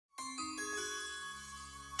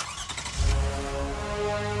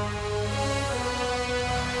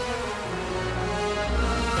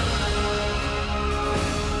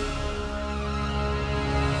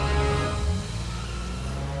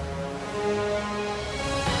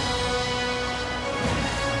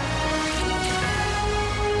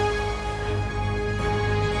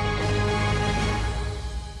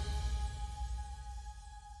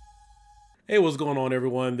Hey, what's going on,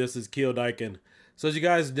 everyone? This is kiodiekin. So as you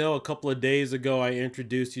guys know, a couple of days ago, I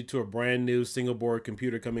introduced you to a brand new single board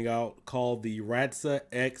computer coming out called the Radxa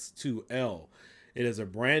X2L. It is a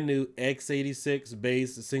brand new x86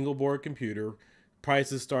 based single board computer.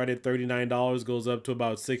 Prices start at $39, goes up to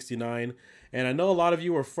about $69. And I know a lot of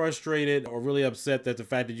you were frustrated or really upset that the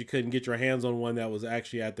fact that you couldn't get your hands on one that was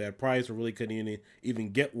actually at that price, or really couldn't even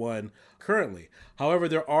get one currently. However,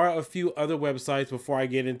 there are a few other websites before I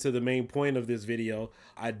get into the main point of this video.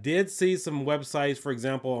 I did see some websites, for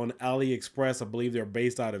example, on AliExpress. I believe they're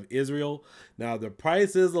based out of Israel. Now, the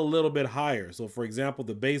price is a little bit higher. So, for example,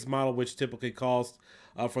 the base model, which typically costs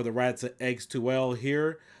for the Radxa X2L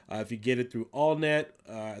here, if you get it through AllNet,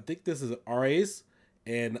 I think this is RACE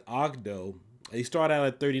and Ogdo. They start out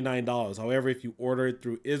at $39. However, if you order it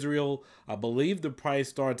through Israel, I believe the price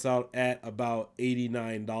starts out at about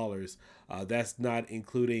 $89. That's not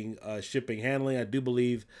including shipping, handling. I do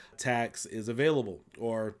believe tax is available,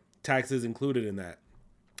 or tax is included in that.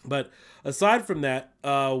 But aside from that,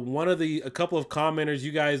 a couple of commenters,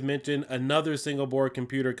 you guys mentioned another single board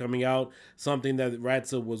computer coming out, something that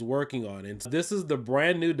Radxa was working on. And this is the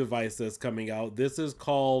brand new device that's coming out. This is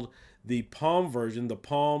called the Palm version, the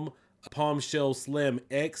Palmshell SLiM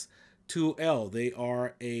X2L. They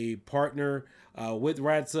are a partner with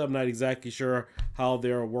Radxa. I'm not exactly sure how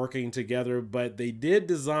they're working together, but they did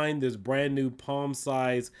design this brand new palm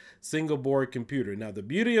size single board computer. Now, the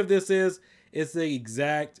beauty of this is it's the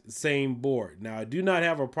exact same board. Now, I do not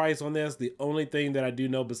have a price on this. The only thing that I do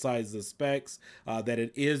know besides the specs, that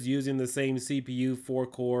it is using the same CPU,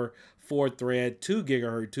 4-core, 4-thread, 2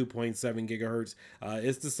 gigahertz, 2.7 gigahertz.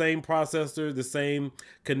 It's the same processor, the same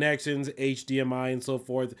connections, HDMI and so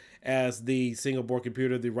forth, as the single board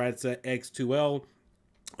computer, the Radxa X2L.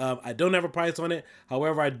 I don't have a price on it.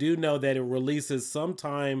 However, I do know that it releases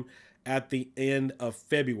sometime at the end of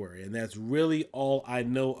February, and that's really all I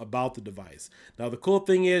know about the device. Now, the cool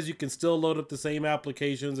thing is you can still load up the same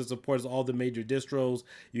applications. It supports all the major distros.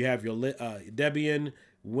 You have your Debian,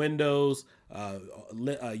 Windows,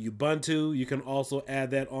 Ubuntu. You can also add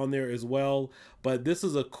that on there as well. But this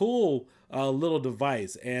is a cool little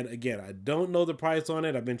device, and again, I don't know the price on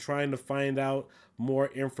it. I've been trying to find out more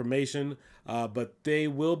information, but they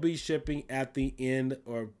will be shipping at the end,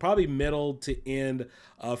 or probably middle to end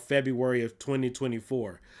of February of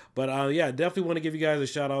 2024. But yeah, definitely want to give you guys a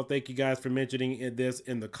shout out. Thank you guys for mentioning this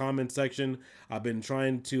in the comment section. I've been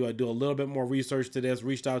trying to do a little bit more research to this,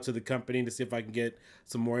 reached out to the company to see if I can get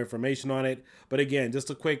some more information on it. But again, just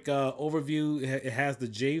a quick overview. It has the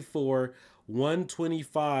J4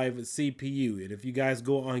 125 CPU, and if you guys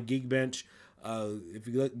go on Geekbench, if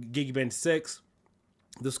you look Geekbench 6,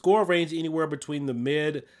 the score range anywhere between the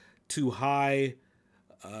mid to high,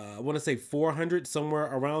 I want to say 400, somewhere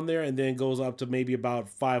around there, and then goes up to maybe about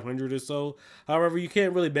 500 or so. However, you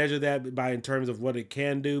can't really measure that by in terms of what it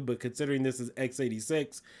can do, but considering this is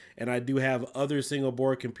x86, and I do have other single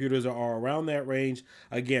board computers that are around that range,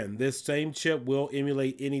 again, this same chip will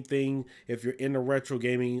emulate anything. If you're into retro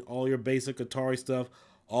gaming, all your basic Atari stuff,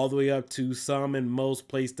 all the way up to some and most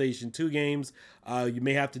PlayStation 2 games. You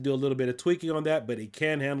may have to do a little bit of tweaking on that, but it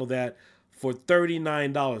can handle that for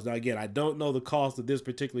 $39. Now, again, I don't know the cost of this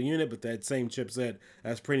particular unit, but that same chipset,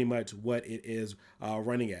 that's pretty much what it is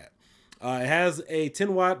running at. It has a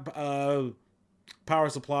 10-watt power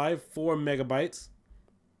supply, 4 megabytes.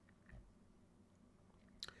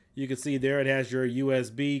 You can see there it has your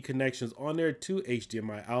USB connections on there, 2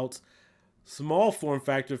 HDMI outs. Small form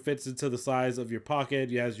factor, fits into the size of your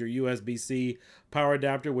pocket. It has your USB-C power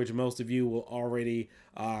adapter, which most of you will already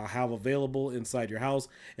have available inside your house.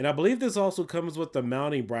 And I believe this also comes with the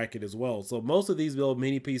mounting bracket as well. So most of these little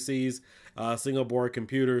mini PCs, single board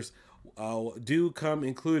computers, do come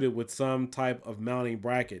included with some type of mounting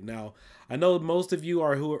bracket. Now, I know most of you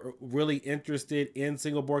who are really interested in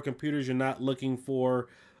single board computers. You're not looking for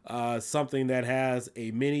something that has a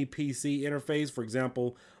mini PC interface. For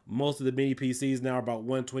example, most of the mini PCs now are about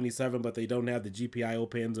 127, but they don't have the GPIO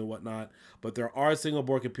pins and whatnot. But there are single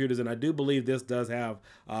board computers, and I do believe this does have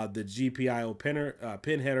the GPIO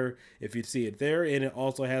pin header, if you see it there, and it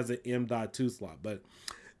also has an M.2 slot. But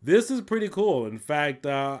this is pretty cool. In fact,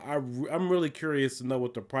 I'm really curious to know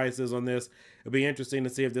what the price is on this. It'll be interesting to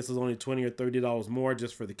see if this is only $20 or $30 more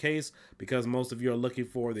just for the case, because most of you are looking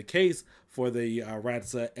for the case for the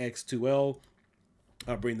Radxa X2L.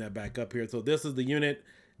 I'll bring that back up here. So this is the unit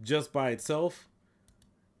just by itself,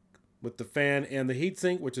 with the fan and the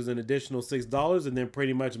heatsink, which is an additional $6. And then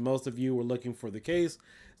pretty much most of you were looking for the case.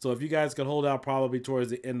 So if you guys could hold out probably towards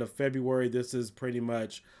the end of February, this is pretty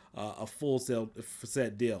much a full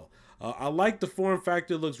set deal. I like the form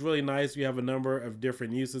factor. It looks really nice. You have a number of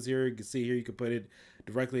different uses here. You can see here you can put it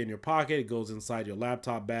directly in your pocket. It goes inside your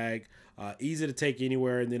laptop bag. Easy to take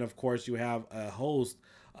anywhere. And then, of course, you have a host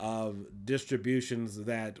of distributions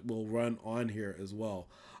that will run on here as well.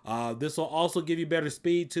 This will also give you better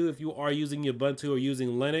speed too if you are using Ubuntu or using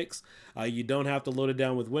Linux. You don't have to load it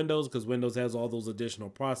down with Windows because Windows has all those additional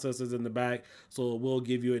processors in the back, so it will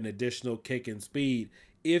give you an additional kick in speed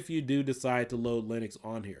if you do decide to load Linux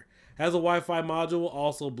on here. Has a Wi-Fi module,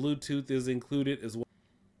 also Bluetooth is included as well.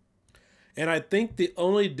 And I think the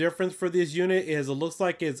only difference for this unit is it looks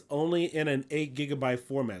like it's only in an 8 GB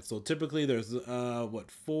format. So typically there's what,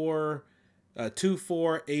 2,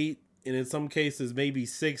 4, 8, and in some cases maybe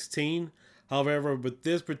 16. However, with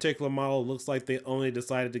this particular model, it looks like they only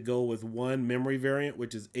decided to go with one memory variant,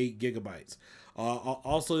 which is 8 GB.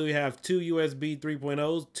 Also, you have two USB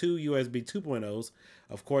 3.0s, two USB 2.0s.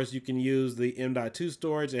 Of course, you can use the M.2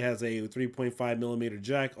 storage. It has a 3.5mm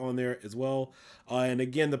jack on there as well. And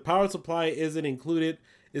again, the power supply isn't included.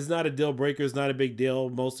 It's not a deal breaker. It's not a big deal.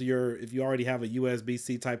 Most of if you already have a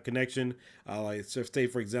USB-C type connection, like say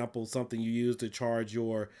for example, something you use to charge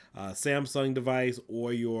your Samsung device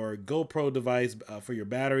or your GoPro device for your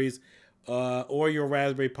batteries, or your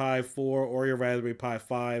Raspberry Pi 4 or your Raspberry Pi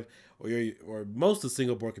 5, or most of the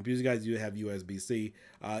single board computers, you guys do have USB-C.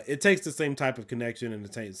 It takes the same type of connection and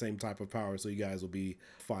the same type of power, so you guys will be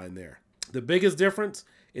fine there. The biggest difference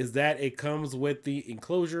is that it comes with the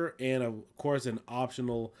enclosure and of course an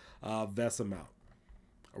optional VESA mount.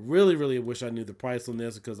 I really wish I knew the price on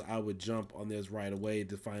this, because I would jump on this right away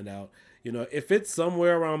to find out. You know, if it's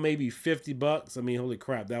somewhere around maybe 50 bucks, I mean, holy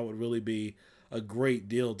crap, that would really be a great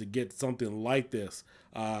deal to get something like this.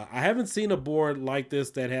 I haven't seen a board like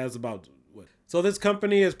this that has about what. So this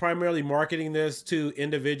company is primarily marketing this to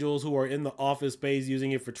individuals who are in the office space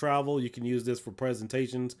using it for travel. You can use this for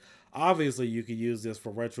presentations. Obviously, you could use this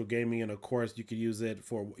for retro gaming, and of course, you could use it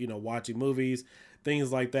for, you know, watching movies,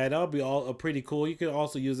 things like that. That'll be all pretty cool. You can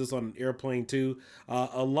also use this on an airplane too.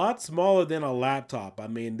 A lot smaller than a laptop. I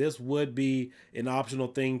mean, this would be an optional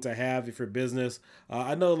thing to have if your business.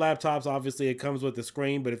 I know laptops, obviously, it comes with the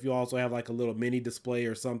screen, but if you also have like a little mini display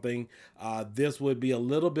or something, this would be a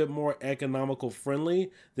little bit more economical friendly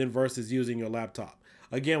than versus using your laptop.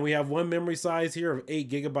 Again, we have one memory size here of 8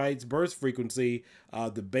 GB burst frequency.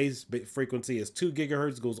 The base frequency is 2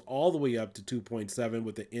 GHz, goes all the way up to 2.7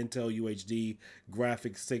 with the Intel UHD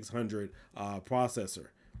Graphics 600 processor.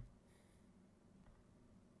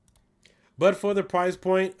 But for the price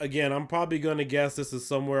point, again, I'm probably going to guess this is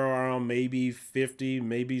somewhere around maybe $50,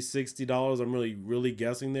 maybe $60. I'm really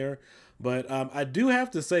guessing there. But I do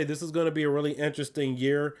have to say this is going to be a really interesting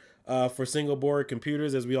year for single board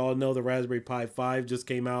computers. As we all know, the Raspberry Pi 5 just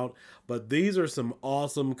came out, but these are some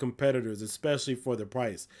awesome competitors, especially for the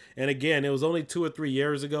price. And again, it was only 2 or 3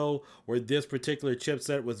 years ago where this particular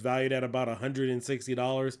chipset was valued at about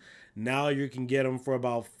 $160. Now you can get them for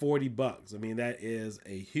about 40 bucks. I mean, that is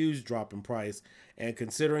a huge drop in price. And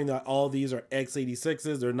considering that all these are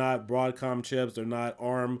x86s, they're not Broadcom chips, they're not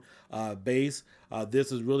ARM based,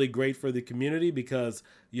 this is really great for the community, because,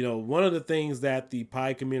 you know, one of the things that the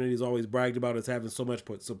Pi community has always bragged about is having so much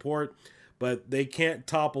support. But they can't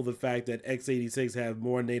topple the fact that x86 have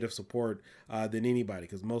more native support than anybody,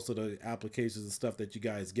 because most of the applications and stuff that you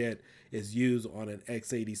guys get is used on an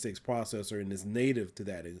x86 processor and is native to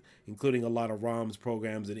that, including a lot of ROMs,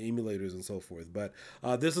 programs, and emulators and so forth. But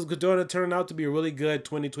this is going to turn out to be a really good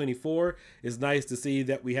 2024. It's nice to see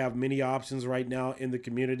that we have many options right now in the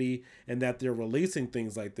community and that they're releasing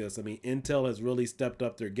things like this. I mean, Intel has really stepped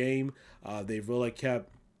up their game. They've really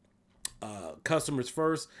kept customers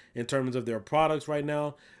first in terms of their products right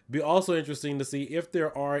now. Be also interesting to see if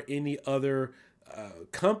there are any other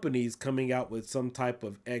companies coming out with some type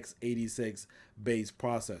of x86 based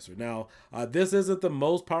processor. Now, this isn't the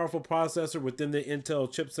most powerful processor within the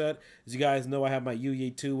Intel chipset. As you guys know, I have my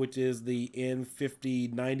UE2, which is the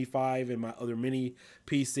N5095, and my other mini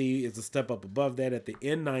PC is a step up above that at the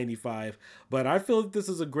N95. But I feel that this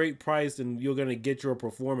is a great price, and you're going to get your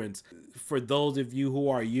performance. For those of you who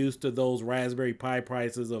are used to those Raspberry Pi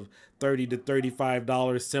prices of $30 to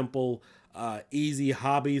 $35 simple easy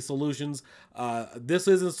hobby solutions, this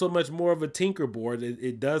isn't so much more of a tinker board.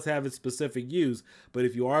 It does have its specific use, but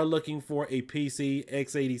if you are looking for a PC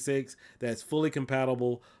x86 that's fully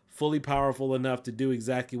compatible, fully powerful enough to do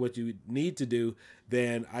exactly what you need to do,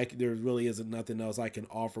 then there really isn't nothing else I can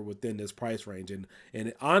offer within this price range.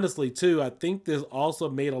 And honestly too, I think this also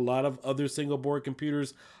made a lot of other single board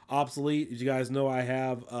computers obsolete. As you guys know, I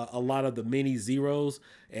have a lot of the mini Zeros,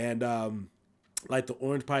 and like the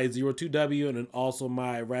Orange Pi 02W, and then also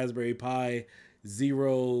my Raspberry Pi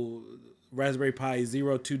Raspberry Pi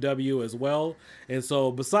Zero 2W as well. And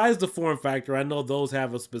so besides the form factor, I know those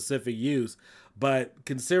have a specific use, but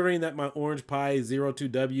considering that my Orange Pi Zero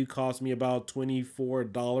 2W cost me about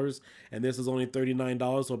 $24 and this is only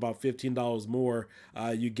 $39, so about $15 more,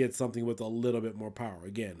 you get something with a little bit more power.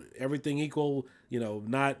 Again, everything equal, you know,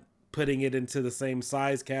 not putting it into the same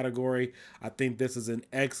size category. I think this is an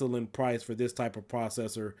excellent price for this type of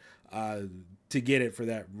processor to get it for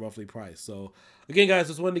that roughly price. So again, guys,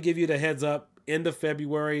 just wanted to give you the heads up. End of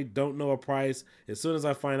February, don't know a price. As soon as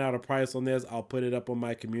I find out a price on this, I'll put it up on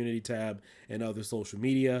my community tab and other social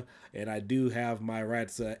media. And I do have my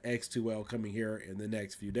Radxa X2L coming here in the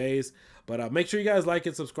next few days. But make sure you guys like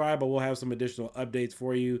and subscribe. I will have some additional updates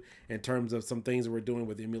for you in terms of some things that we're doing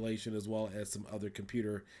with emulation, as well as some other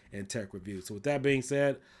computer and tech reviews. So with that being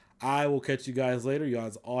said, I will catch you guys later. You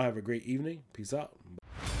guys all have a great evening. Peace out.